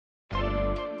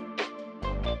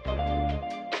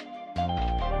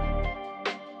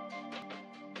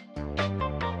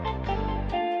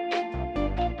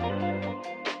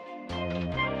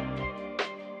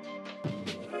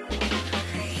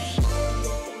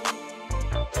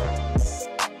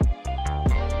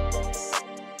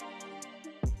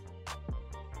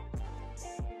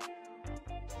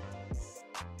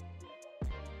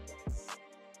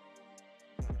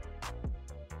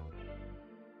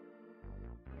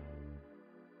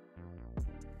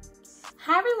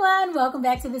Hi everyone, welcome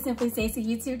back to the Simply Staci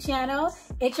YouTube channel.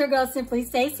 It's your girl Simply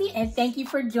Staci and thank you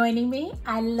for joining me.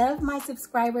 I love my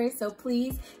subscribers, so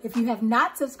please, if you have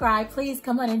not subscribed, please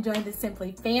come on and join the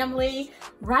Simply family.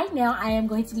 Right now, I am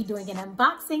going to be doing an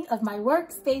unboxing of my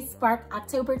workspaceSpark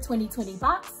October 2020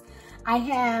 box. I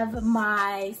have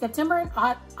my September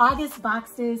and August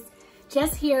boxes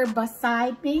just here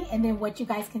beside me, and then what you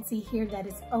guys can see here that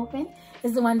is open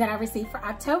is the one that I received for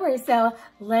October, so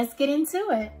let's get into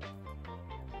it.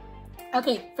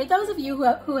 Okay, for those of you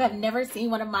who have never seen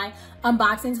one of my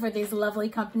unboxings for this lovely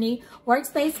company,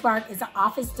 workspaceSpark is an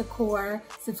office decor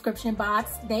subscription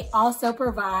box. They also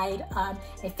provide a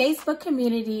Facebook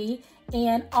community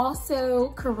and also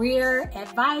career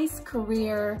advice,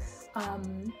 career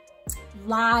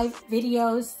live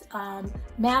videos,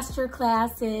 master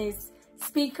classes,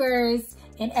 speakers,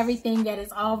 and everything that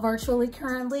is all virtually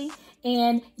currently.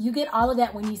 And you get all of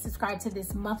that when you subscribe to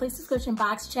this monthly subscription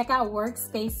box. Check out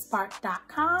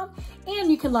workspacespark.com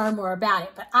and you can learn more about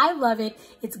it. But I love it.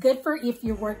 It's good for if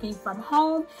you're working from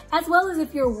home, as well as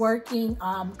if you're working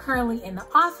currently in the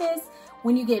office.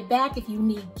 When you get back, if you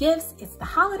need gifts, it's the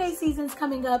holiday season's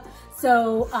coming up.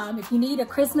 So if you need a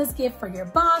Christmas gift for your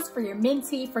boss, for your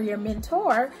mentee, for your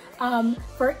mentor,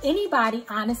 for anybody,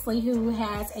 honestly, who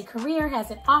has a career, has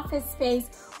an office space,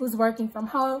 who's working from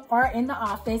home or in the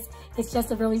office, it's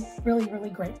just a really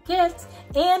great gift.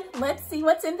 And let's see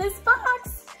what's in this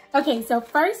box. Okay, so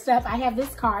first up, I have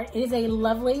this card. It is a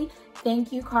lovely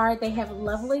thank you card. They have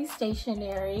lovely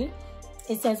stationery.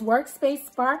 It says,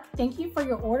 workspaceSpark, thank you for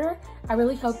your order. I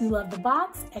really hope you love the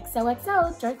box.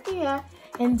 XOXO, Dorothea.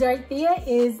 And Dorothea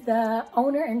is the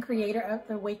owner and creator of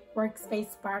the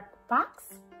workspaceSpark box.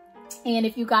 And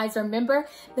if you guys remember,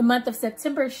 the month of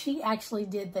September, she actually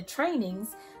did the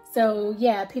trainings. So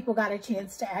yeah, people got a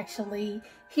chance to actually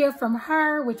hear from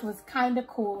her, which was kind of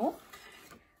cool.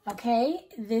 Okay,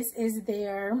 this is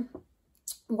their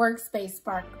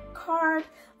workspaceSpark card.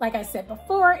 Like I said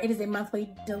before, it is a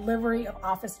monthly delivery of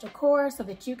office decor so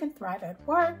that you can thrive at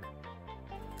work.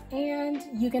 And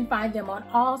you can find them on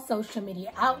all social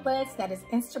media outlets. That is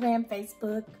Instagram,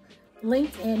 Facebook,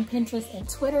 LinkedIn, Pinterest, and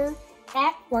Twitter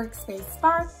at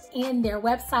workspaceSpark. And their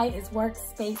website is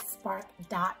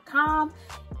workspacespark.com.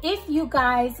 If you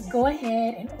guys go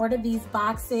ahead and order these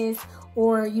boxes,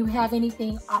 or you have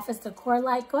anything office decor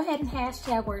like, go ahead and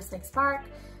hashtag workspaceSpark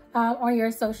on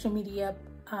your social media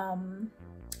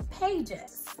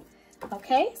pages.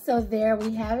 Okay, so there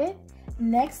we have it.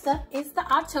 Next up is the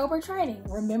October training.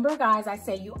 Remember guys, I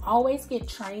say you always get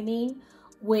training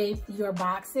with your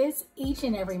boxes each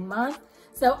and every month.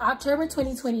 So October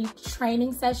 2020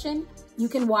 training session, you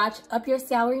can watch Up Your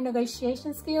Salary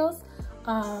Negotiation Skills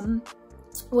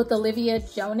with Olivia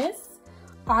Jonas,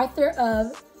 author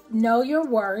of Know Your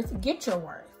Worth, Get Your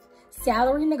Worth.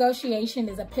 Salary negotiation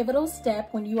is a pivotal step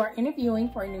when you are interviewing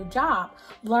for a new job.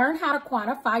 Learn how to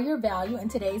quantify your value in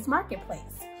today's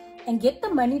marketplace and get the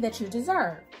money that you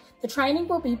deserve. The training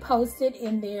will be posted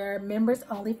in their members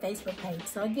only Facebook page.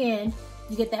 So again,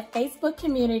 you get that Facebook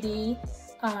community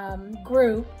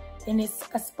group, and it's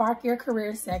a Spark Your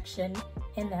Career section,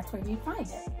 and that's where you find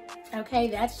it. Okay,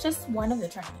 that's just one of the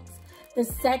trainings. The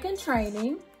second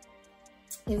training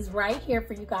is right here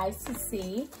for you guys to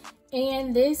see.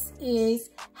 And this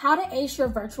is how to ace your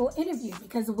virtual interview,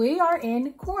 because we are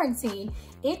in quarantine.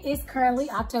 It is currently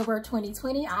October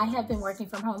 2020. I have been working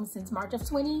from home since March of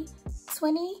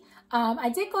 2020. I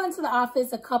did go into the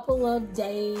office a couple of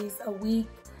days a week,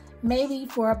 maybe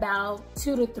for about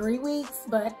 2 to 3 weeks,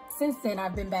 but since then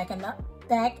I've been back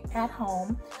at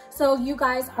home. So you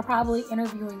guys are probably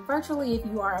interviewing virtually if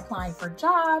you are applying for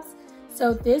jobs.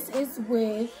 So this is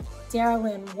with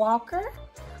Darylyn Walker.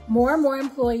 More and more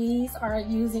employees are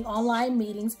using online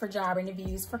meetings for job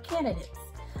interviews for candidates.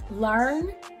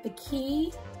 Learn the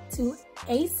key to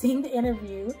acing the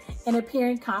interview and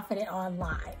appearing confident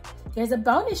online. There's a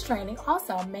bonus training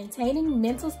also, maintaining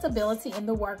mental stability in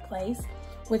the workplace,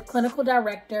 with clinical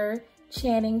director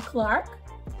Channing Clark.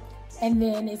 And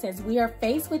then it says, we are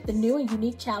faced with the new and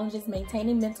unique challenges.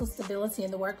 Maintaining mental stability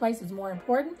in the workplace is more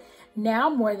important. Now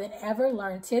more than ever,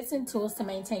 learn tips and tools to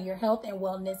maintain your health and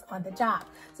wellness on the job.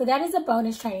 So that is a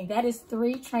bonus training. That is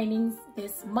 3 trainings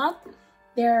this month.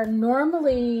 There are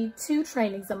normally 2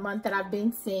 trainings a month that I've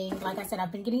been seeing. Like I said,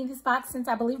 I've been getting this box since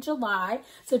I believe July.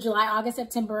 So July, August,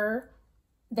 September,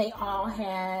 they all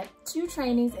had 2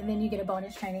 trainings, and then you get a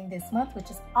bonus training this month,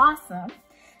 which is awesome.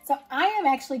 So I am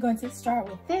actually going to start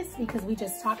with this because we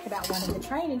just talked about one of the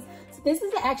trainings. So this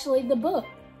is actually the book.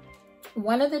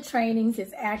 One of the trainings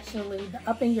is actually the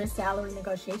Upping Your Salary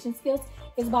Negotiation Skills.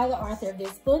 is by the author of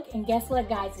this book. And guess what,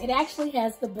 guys? It actually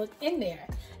has the book in there.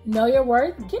 Know Your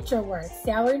Worth, Get Your Worth,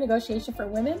 Salary Negotiation for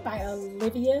Women by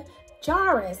Olivia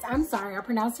Jarvis. I'm sorry, I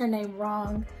pronounced her name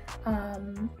wrong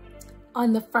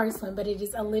on the first one, but it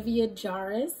is Olivia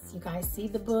Jarvis. You guys see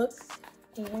the book,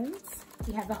 and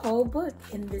you have the whole book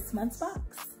in this month's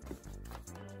box.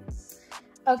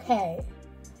 Okay,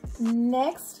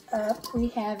 next up we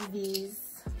have these,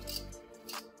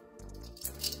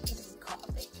 what do we call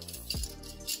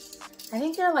these? I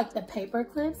think they're like the paper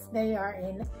clips. They are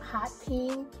in hot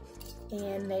pink,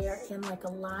 and they are in like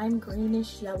a lime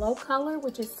greenish yellow color,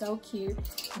 which is so cute.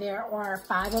 There are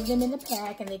 5 of them in the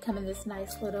pack, and they come in this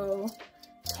nice little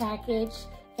package.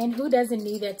 And who doesn't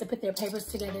need that to put their papers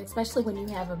together, especially when you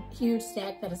have a huge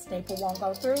stack that a staple won't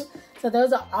go through. So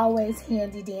those are always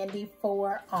handy dandy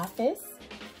for office.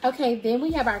 Okay, then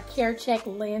we have our Care Check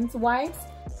lens wipes,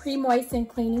 pre-moistened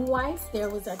cleaning wipes. There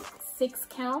was a 6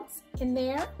 counts in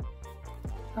there.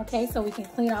 Okay, so we can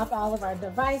clean off all of our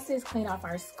devices, clean off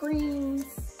our screens.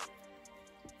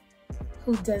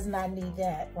 Who does not need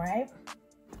that, right?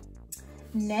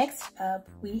 Next up,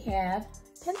 we have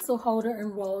pencil holder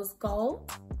in rose gold.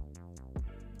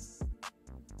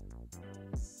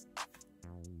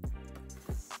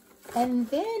 And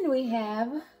then we have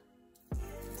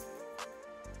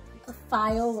a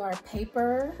file or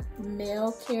paper,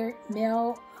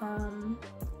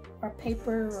 or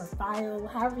paper or file,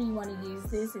 however you want to use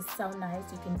this. It's so nice.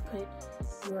 You can put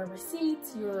your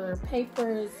receipts, your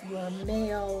papers, your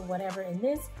mail, whatever in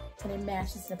this, and it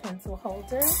matches the pencil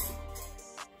holder.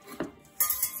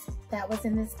 That was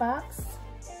in this box.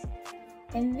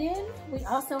 And then we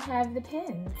also have the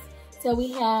pens. So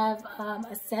we have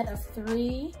a set of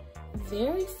 3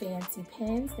 very fancy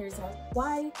pens. There's a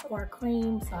white or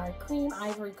cream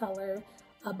ivory color,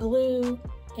 a blue,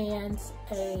 and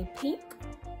a pink.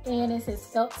 And it says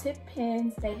felt tip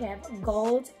pens. They have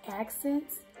gold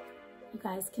accents. You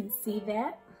guys can see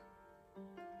that.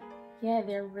 Yeah,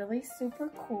 they're really super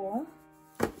cool.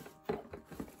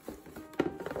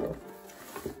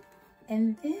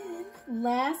 And then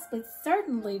last but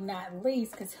certainly not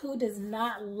least, because who does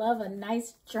not love a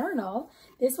nice journal?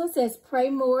 This one says pray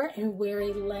more and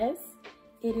worry less.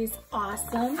 It is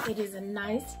awesome. It is a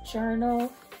nice journal.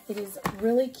 It is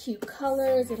really cute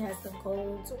colors. It has the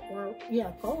gold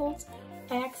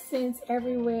accents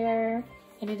everywhere.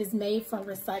 And it is made from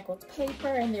recycled paper,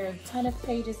 and there are a ton of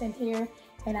pages in here.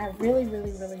 And I really,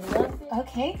 really, really love it.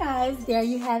 Okay, guys, there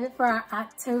you have it for our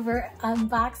October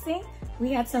unboxing.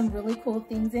 We had some really cool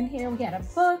things in here. We had a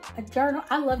book, a journal.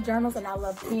 I love journals and I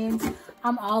love pens.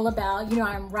 I'm all about,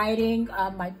 I'm writing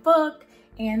my book.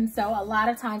 And so a lot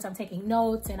of times I'm taking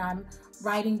notes and I'm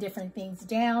writing different things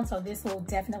down. So this will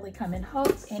definitely come in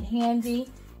handy.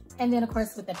 And then of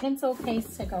course with the pencil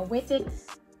case to go with it.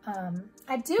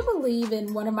 I do believe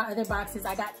in one of my other boxes,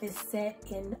 I got this set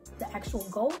in the actual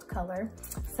gold color.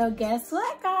 So guess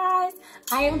what, guys?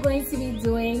 I am going to be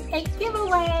doing a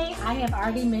giveaway. I have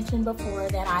already mentioned before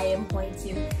that I am going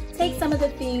to take some of the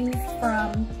things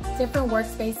from different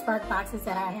workspace boxes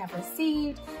that I have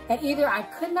received that either I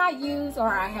could not use or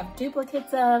I have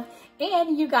duplicates of,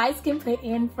 and you guys can put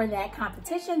in for that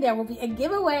competition. There will be a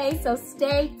giveaway, so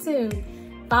stay tuned.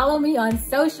 Follow me on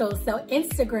social, so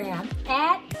Instagram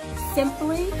at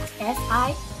Simpli,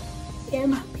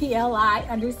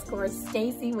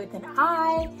 SIMPLI_Staci with an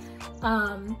I,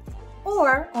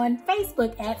 or on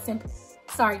Facebook at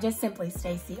just Simply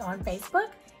Staci on Facebook.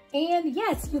 And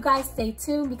yes, you guys stay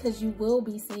tuned because you will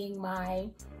be seeing my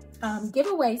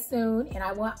giveaway soon, and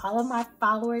I want all of my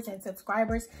followers and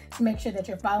subscribers to make sure that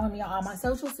you're following me on all my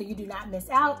socials so you do not miss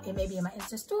out. It may be in my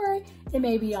Insta story, it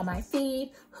may be on my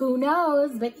feed, who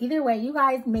knows, but either way, you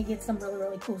guys may get some really,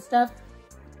 really cool stuff.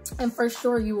 And for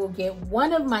sure you will get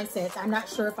one of my sets. I'm not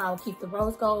sure if I'll keep the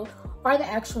rose gold or the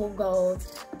actual gold,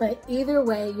 but either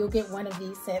way, you'll get one of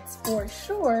these sets for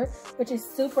sure, which is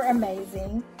super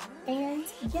amazing. And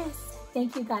yes,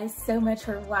 thank you guys so much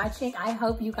for watching. I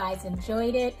hope you guys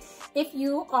enjoyed it. If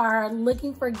you are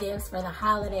looking for gifts for the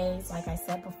holidays, like I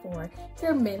said before,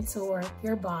 your mentor,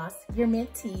 your boss, your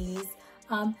mentees,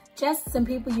 just some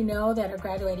people you know that are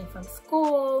graduating from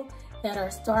school, that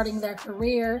are starting their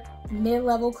career,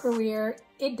 mid-level career,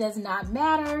 it does not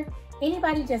matter.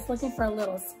 Anybody just looking for a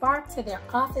little spark to their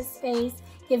office space,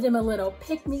 give them a little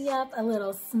pick-me-up, a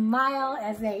little smile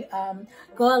as they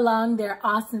go along their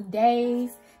awesome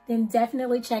days, then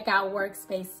definitely check out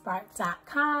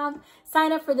workspacespark.com.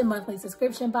 Sign up for the monthly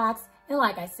subscription box. And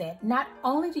like I said, not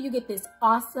only do you get this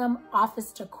awesome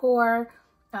office decor,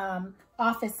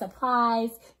 office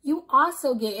supplies, you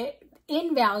also get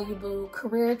invaluable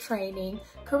career training,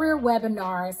 career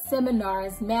webinars,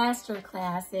 seminars, master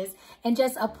classes, and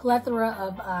just a plethora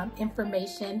of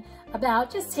information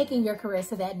about just taking your career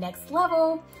to that next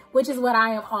level, which is what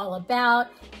I am all about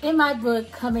in my book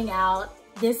coming out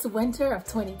this winter of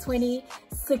 2020,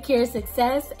 Secure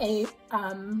Success, in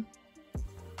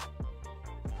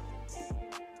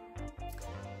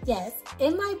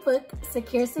my book,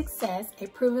 Secure Success, a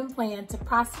proven plan to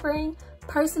prospering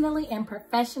personally and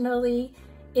professionally.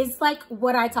 It's like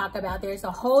what I talk about. There's a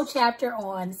whole chapter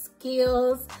on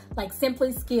skills, like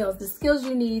simply skills, the skills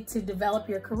you need to develop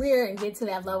your career and get to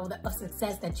that level of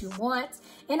success that you want.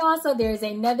 And also there's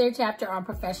another chapter on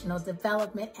professional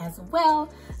development as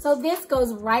well. So this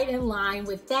goes right in line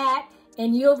with that.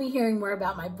 And you'll be hearing more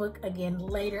about my book again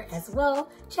later as well.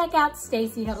 Check out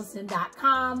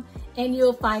stacihuddleston.com and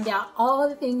you'll find out all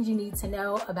the things you need to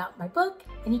know about my book.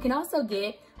 And you can also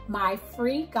get my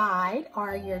free guide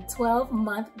or your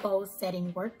 12-month goal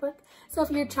setting workbook. So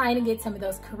if you're trying to get some of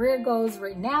those career goals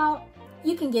written out,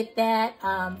 you can get that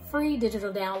free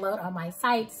digital download on my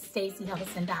site,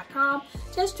 stacihuddleston.com.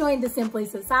 Just join the Simpli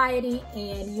Society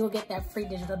and you'll get that free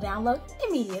digital download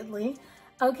immediately.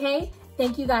 Okay,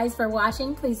 thank you guys for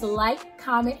watching. Please like,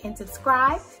 comment, and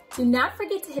subscribe. Do not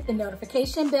forget to hit the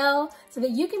notification bell so that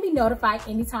you can be notified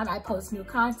anytime I post new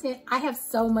content. I have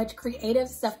so much creative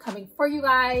stuff coming for you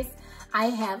guys. I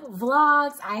have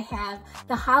vlogs,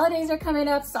 the holidays are coming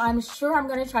up, so I'm sure I'm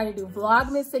gonna try to do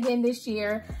Vlogmas again this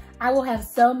year. I will have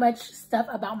so much stuff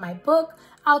about my book.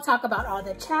 I'll talk about all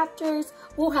the chapters.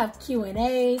 We'll have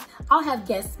Q&As. I'll have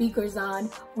guest speakers on.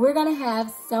 We're gonna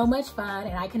have so much fun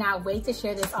and I cannot wait to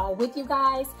share this all with you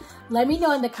guys. Let me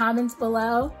know in the comments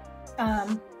below,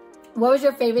 what was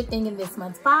your favorite thing in this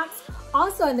month's box?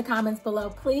 Also in the comments below,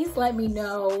 please let me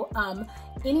know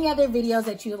any other videos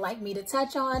that you would like me to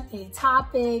touch on, any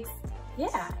topics,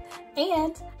 yeah.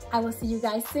 And I will see you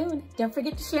guys soon. Don't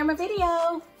forget to share my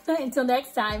video. Until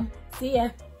next time, see ya.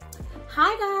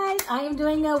 Hi guys, I am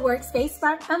doing a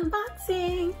workspacepark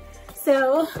unboxing.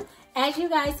 So as you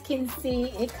guys can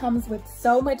see, it comes with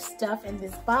so much stuff in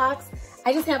this box.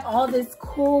 I just have all this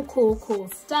cool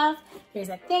stuff. Here's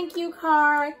a thank you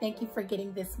card. Thank you for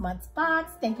getting this month's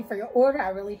box. Thank you for your order.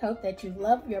 I really hope that you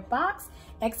love your box.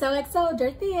 XOXO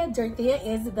Dorothea. Dorothea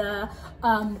is the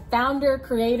founder,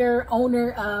 creator,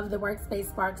 owner of the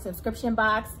workspacepark subscription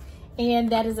box. And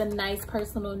that is a nice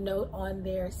personal note on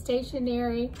their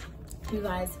stationery. You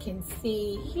guys can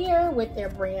see here with their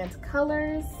brand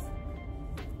colors.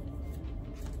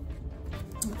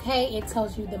 Okay, it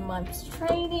tells you the month's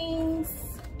trainings,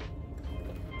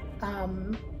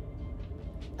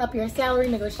 up your salary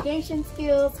negotiation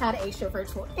skills, how to ace your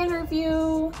virtual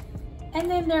interview, and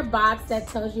then their box that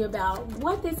tells you about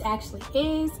what this actually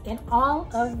is and all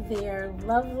of their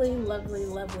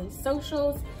lovely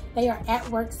socials. They are at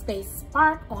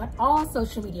workspacepark on all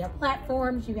social media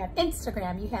platforms. You have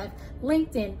Instagram, you have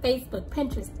LinkedIn, Facebook,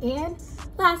 Pinterest, and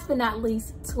last but not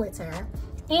least, Twitter.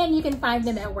 And you can find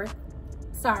them at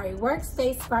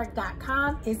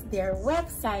workspacepark.com is their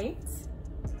website.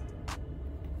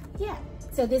 Yeah,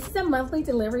 so this is a monthly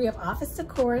delivery of office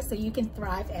decor so you can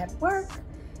thrive at work.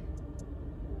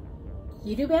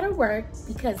 You do better work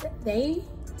because they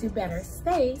do better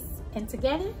space, and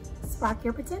together, spark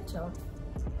your potential.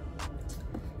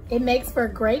 It makes for a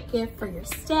great gift for your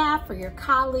staff, for your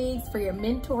colleagues, for your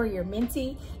mentor, your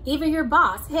mentee, even your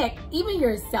boss, heck, even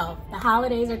yourself. The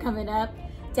holidays are coming up.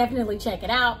 Definitely check it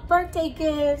out. Birthday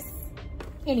gifts,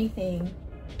 anything.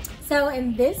 So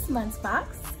in this month's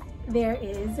box, there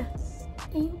is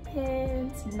ink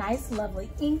pens, nice, lovely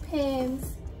ink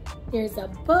pens. There's a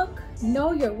book,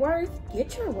 Know Your Worth,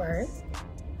 Get Your Worth.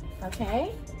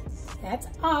 Okay, that's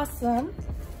awesome.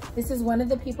 This is one of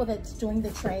the people that's doing the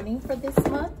training for this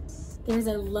month. There's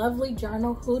a lovely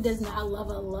journal. Who does not love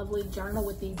a lovely journal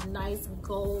with these nice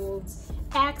gold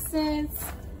accents?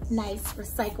 Nice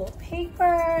recycled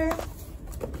paper.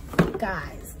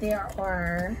 Guys, there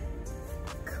are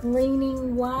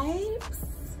cleaning wipes.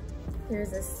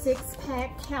 There's a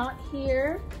 6-pack count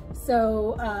here.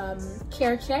 So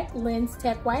Care Check Lens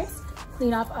Tech Wipes.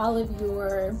 Clean off all of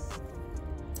your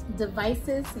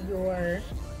devices, your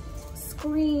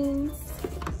screens.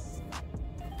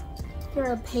 Here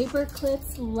are paper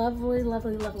clips, lovely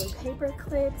paper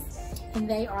clips, and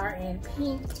they are in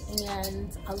pink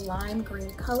and a lime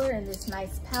green color in this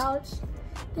nice pouch.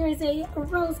 There's a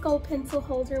rose gold pencil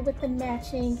holder with the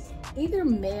matching either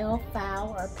mail,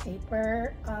 file, or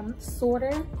paper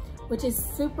sorter, which is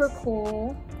super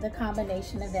cool, the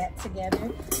combination of that together.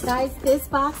 Guys, this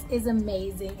box is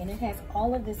amazing and it has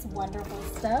all of this wonderful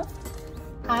stuff.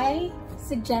 I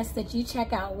suggest that you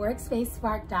check out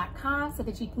workspacespark.com so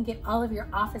that you can get all of your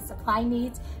office supply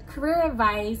needs, career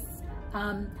advice,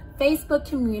 Facebook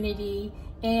community,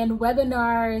 and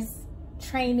webinars,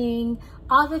 training,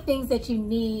 all the things that you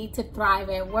need to thrive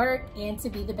at work and to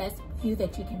be the best you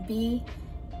that you can be.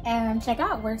 And check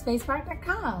out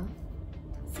workspacespark.com.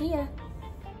 See ya.